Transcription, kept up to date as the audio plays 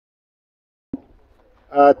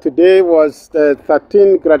Today was the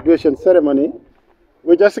 13th graduation ceremony,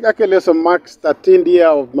 which actually also marks 13th year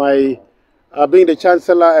of my being the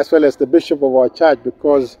Chancellor as well as the Bishop of our church,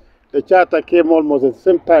 because the charter came almost at the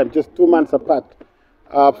same time, just 2 months apart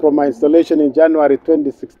from my installation in January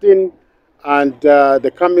 2016 and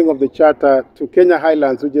the coming of the charter to Kenya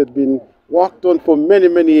Highlands, which has been worked on for many,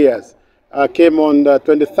 many years, came on the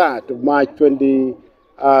 23rd of March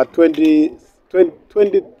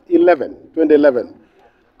 2011.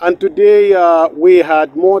 And today we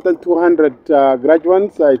had more than 200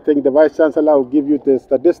 graduates. I think the Vice Chancellor will give you the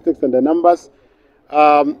statistics and the numbers.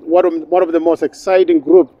 One of the most exciting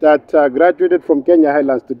groups that graduated from Kenya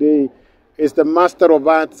Highlands today is the Master of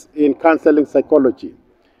Arts in Counseling Psychology.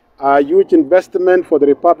 A huge investment for the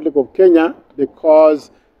Republic of Kenya because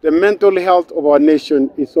the mental health of our nation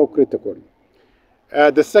is so critical.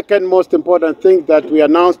 The second most important thing that we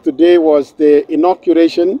announced today was the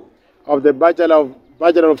inauguration of the Bachelor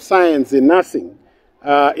of Science in Nursing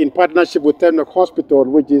in partnership with Temnek Hospital,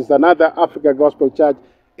 which is another Africa Gospel Church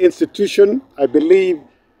institution. I believe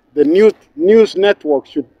the news network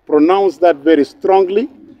should pronounce that very strongly,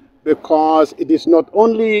 because it is not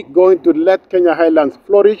only going to let Kenya Highlands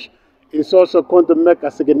flourish, it's also going to make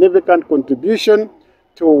a significant contribution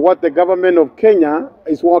to what the government of Kenya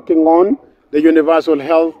is working on, the universal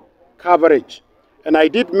health coverage. And I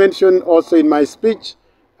did mention also in my speech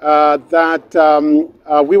that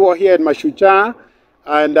we were here in Mashujaa,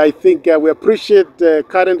 and I think we appreciate the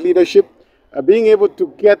current leadership being able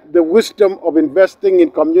to get the wisdom of investing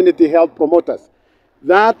in community health promoters.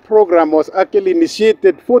 That program was actually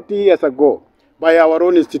initiated 40 years ago by our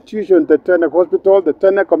own institution, the Temnek Hospital. The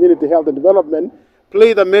Temnek Community Health and Development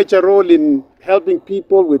played a major role in helping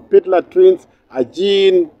people with pit latrines,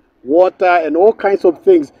 hygiene, water, and all kinds of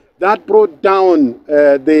things. That brought down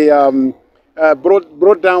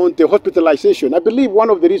brought down the hospitalization. I believe one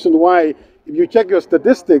of the reasons why, if you check your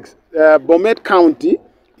statistics, Bomet County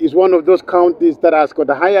is one of those counties that has got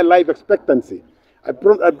a higher life expectancy. I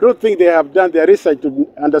don't think they have done their research to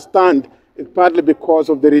understand it's partly because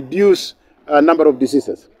of the reduced number of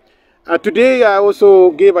diseases. Today I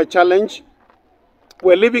also gave a challenge.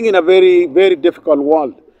 We're living in a very, very difficult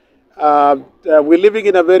world. We're living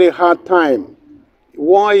in a very hard time.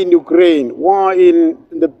 War in Ukraine, war in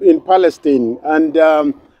Palestine, and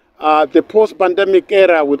the post-pandemic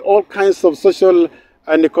era with all kinds of social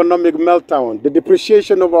and economic meltdown, the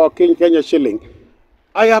depreciation of our Kenya shilling.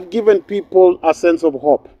 I have given people a sense of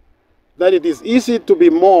hope that it is easy to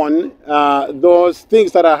bemoan those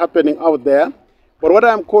things that are happening out there. But what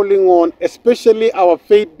I'm calling on, especially our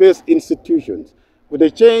faith-based institutions, with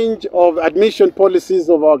the change of admission policies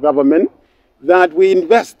of our government, that we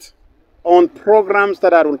invest on programs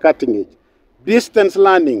that are on cutting edge, distance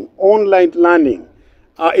learning, online learning,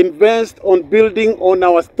 invest on building on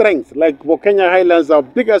our strengths, like for Kenya Highlands, our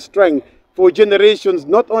biggest strength for generations,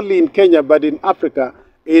 not only in Kenya, but in Africa,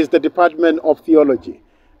 is the Department of Theology.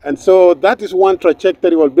 And so that is one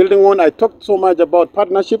trajectory we're building on. I talked so much about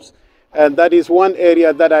partnerships, and that is one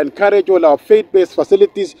area that I encourage all our faith-based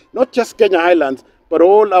facilities, not just Kenya Highlands, but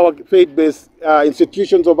all our faith-based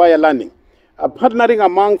institutions of higher learning. Partnering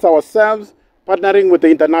amongst ourselves, partnering with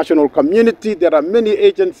the international community. There are many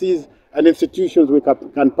agencies and institutions we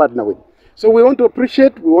can partner with. So we want to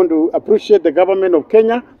appreciate the government of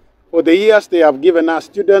Kenya for the years they have given us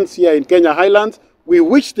students here in Kenya Highlands. We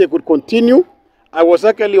wish they could continue. I was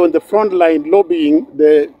actually on the front line lobbying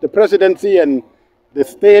the presidency and the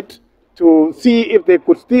state to see if they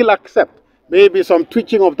could still accept maybe some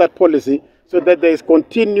tweaking of that policy so that there is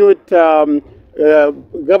continued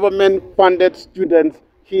government-funded students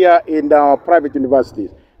here in our private universities.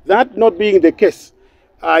 That not being the case,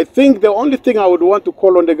 I think the only thing I would want to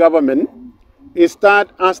call on the government is that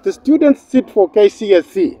as the students sit for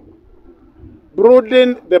KCSE,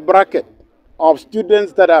 broaden the bracket of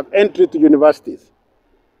students that have entry to universities.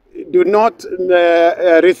 Do not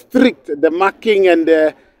restrict the marking and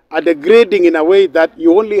the grading in a way that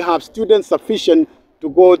you only have students sufficient to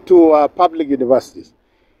go to public universities.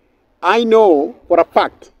 I know for a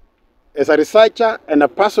fact, as a researcher and a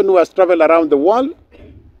person who has traveled around the world,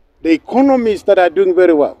 the economies that are doing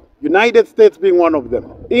very well, United States being one of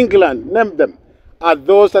them, England, name them, are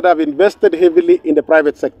those that have invested heavily in the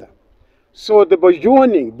private sector. So the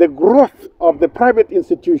burgeoning, the growth of the private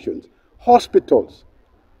institutions, hospitals,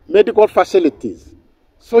 medical facilities,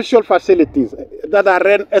 social facilities that are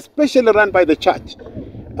run, especially run by the church,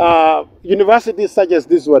 universities such as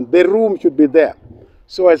this one, the room should be there.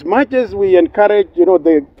 So as much as we encourage,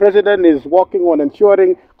 the president is working on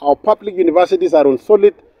ensuring our public universities are on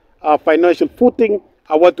solid financial footing,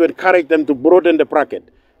 I want to encourage them to broaden the bracket.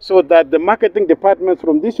 so that the marketing departments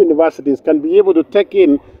from these universities can be able to take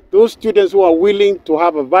in those students who are willing to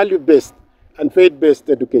have a value-based and faith-based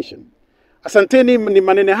education. Asanteni, ni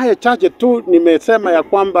maneno haya chache tu nimesema ya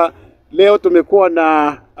kwamba leo tumekuwa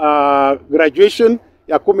na graduation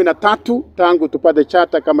ya 13 tangu tupate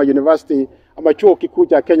charter kama university ama chuo kikuu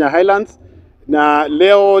cha Kenya Highlands, na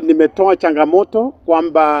leo nimetoa changamoto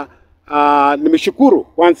kwamba nimeshukuru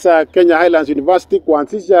kwanza Kenya Highlands University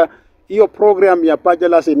kuanzisha hiyo program ya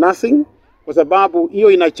Bachelor's in Nursing, kwa sababu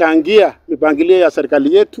hiyo inachangia mipangilio ya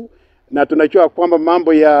serikali yetu, na tunajua kwamba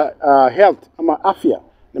mambo ya health ama afya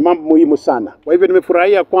ni mambo muhimu sana. Kwa hivyo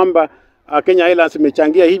nimefurahia kwamba Kenya Highlands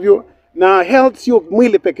imechangia hivyo, na health sio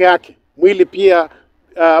mwili peke yake, mwili pia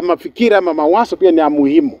ama fikira ama mawazo pia ni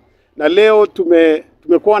muhimu. Na leo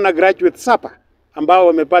tumekuwa na graduate supper ambao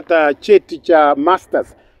wamepata cheti cha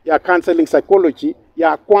masters ya counseling psychology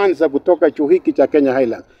ya kwanza kutoka chuo hiki cha Kenya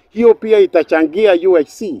Highlands. Hiyo pia itachangia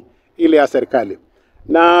UHC ile ya serikali.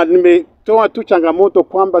 Na nimetoa tu changamoto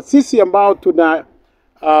kwamba sisi ambao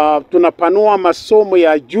tunapanua masomo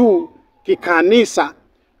ya juu kikanisa,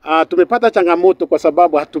 tumepata changamoto kwa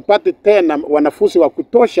sababu hatupati tena wanafunzi wa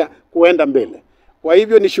kutosha kuenda mbele. Kwa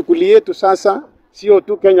hivyo ni shughuli yetu sasa, sio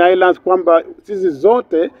tu Kenya Highlands, kwamba sisi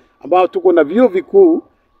zote ambao tuko na vyuo vikuu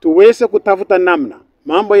tuweze kutafuta namna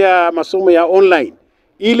mambo ya masomo ya online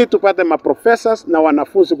ili tupate maprofessors na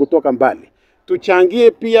wanafunzi kutoka mbali.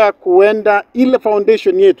 Tuchangie pia kuenda ile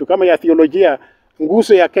foundation yetu kama ya theolojia,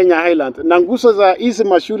 nguzo ya Kenya Highlands na nguzo za hizi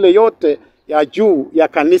mashule yote ya juu ya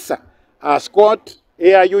kanisa, Scott,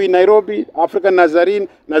 AIU in Nairobi, African Nazarene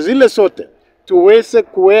na zile sote, tuweze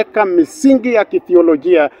kuweka misingi ya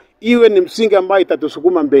kitheolojia iwe ni msingi ambayo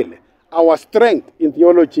itatusukuma mbele. Our strength in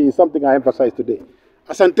theology is something I emphasize today.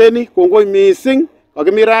 Asanteni, kongoi mising,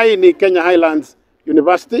 wakimirai ni Kenya Highlands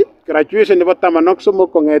University, graduation nebo tamanok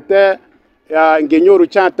somok kongete ngenyoru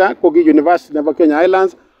charter kogi University nebo Kenya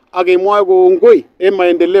Highlands, akimwoe kongoi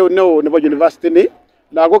maendeleo neo nebo university ni,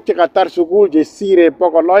 lagok chekatar sukul chesire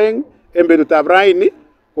 200 en betutab raini,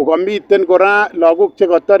 kokomiten kora lagok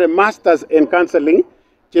chekatore masters in counseling,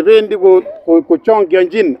 chebendi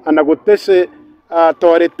kochongionjin anan kotese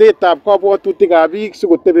toretetab kabwatutikab biik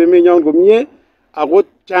sikotebe emenyon komie, ako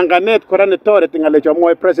changanet kora netoreti ng'alechu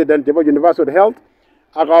amwoe president chebo Universal Health.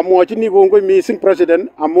 Akamwochini kongoi mising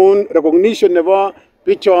president amun recognition nebo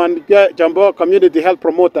bichon chombo community health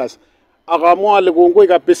promoters. Akamwoe ale kongoi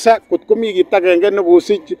kabisa, kot komi kit agenge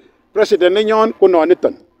nekosich president nenyon ko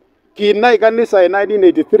noniton. Kinai kanisa en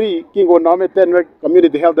 1983 kingonome Tenwek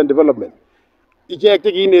Community Health and Development. Ichek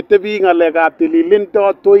chekinete biik ng'alekab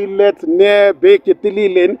tililindo, toilet, beek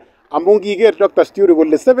chetililen, amun kiker Dr. Stewart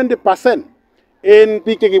kole 70% en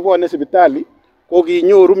biik chekibwone sipitali ko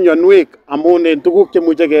kinyoru mionwek amun en tuguk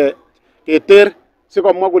chemuche keter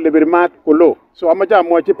sikomwa kole birmat kolo. So amache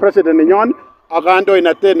amwochi president nenyon ak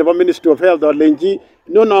kandoinatet nebo Ministry of Health alenji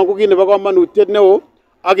nono ko kit nebo komonutiet neo,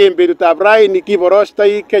 ak en betutab raini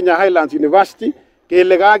kiborostoi Kenya Highlands University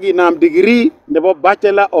kele kakinam degree nebo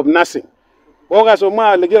Bachelor of Nursing. Kokasomwa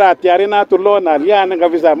ale kiratiarena tulon aliane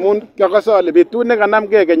kabisa amun kiakose ale betut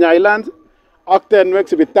nekanamgei Kenya Highlands ak Tenwek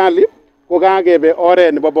sipitali ko kakebe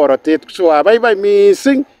oret nebo borotet. So abaibai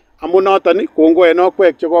mising amun noton kongoi en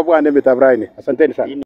okwek chekobwa en emetab raini. Asanteni sana.